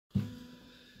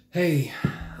Hey,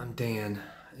 I'm Dan,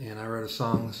 and I wrote a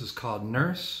song. This is called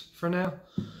Nurse for now.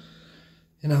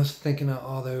 And I was thinking of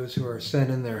all those who are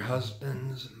sending their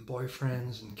husbands and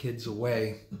boyfriends and kids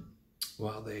away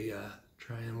while they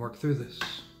try and work through this.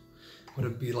 What it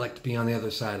would be like to be on the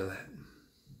other side of that.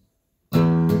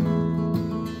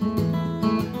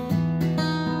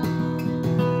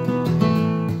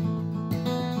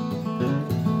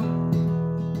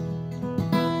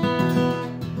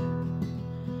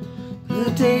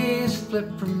 The days flip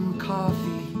from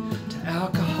coffee to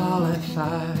alcohol at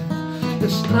 5.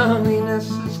 This loneliness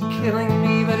is killing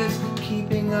me, but it's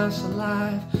keeping us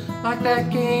alive. Like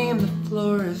that game, the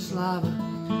floor is lava,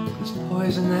 this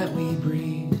poison that we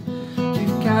breathe.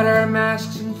 We've got our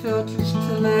masks and filters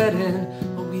to let in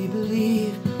what we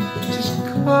believe. Just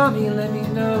call me, let me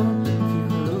know if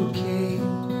you're okay.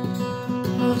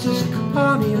 Oh, just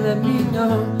call me, let me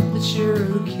know that you're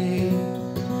okay,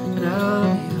 and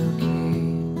I'll be okay.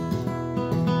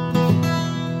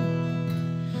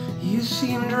 You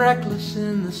seemed reckless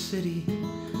in the city,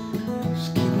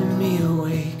 just keeping me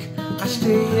awake. I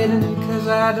stay hidden cause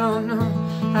I don't know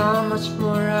how much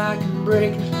more I can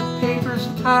break. The papers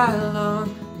pile on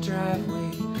the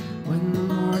driveway when the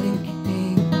morning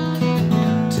came.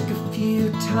 Took a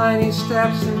few tiny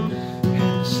steps and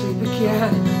had to sleep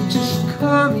again. Just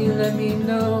call me, let me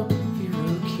know if you're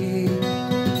okay.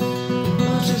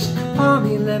 Oh, just call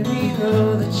me, let me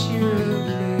know that you're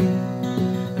okay,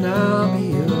 and I'll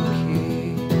be okay.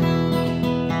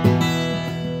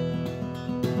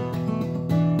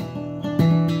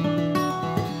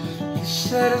 You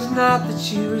said it's not that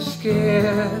you were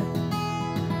scared,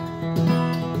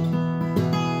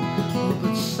 oh,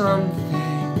 but some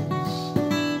things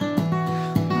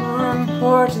more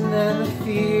important than the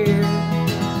fear.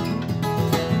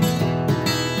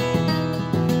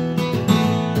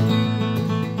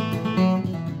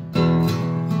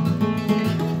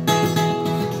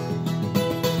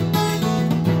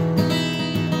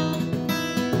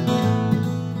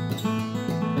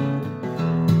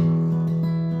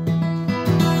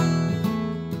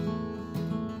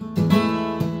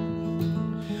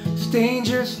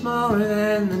 Danger smaller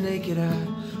than the naked eye,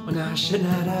 when I should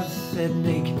not have said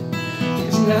naked.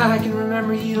 Cause now I can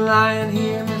remember you lying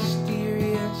here,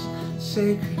 mysterious,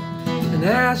 sacred. And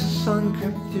as the sun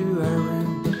crept through our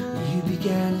room, you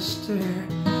began to stir.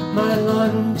 My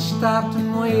lungs stopped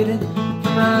and waited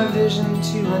for my vision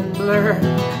to unblur.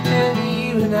 And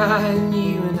you and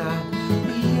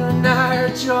I are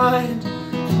joined.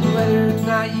 Whether or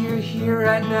not you're here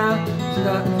right now is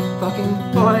not the fucking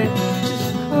point. Just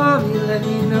call me, let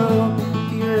me know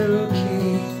if you're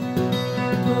okay.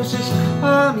 Oh, just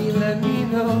call me, let me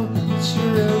know that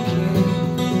you're okay.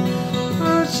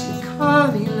 Oh, just call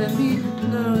me, let me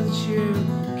know that you're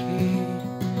okay,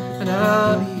 and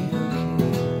I'll be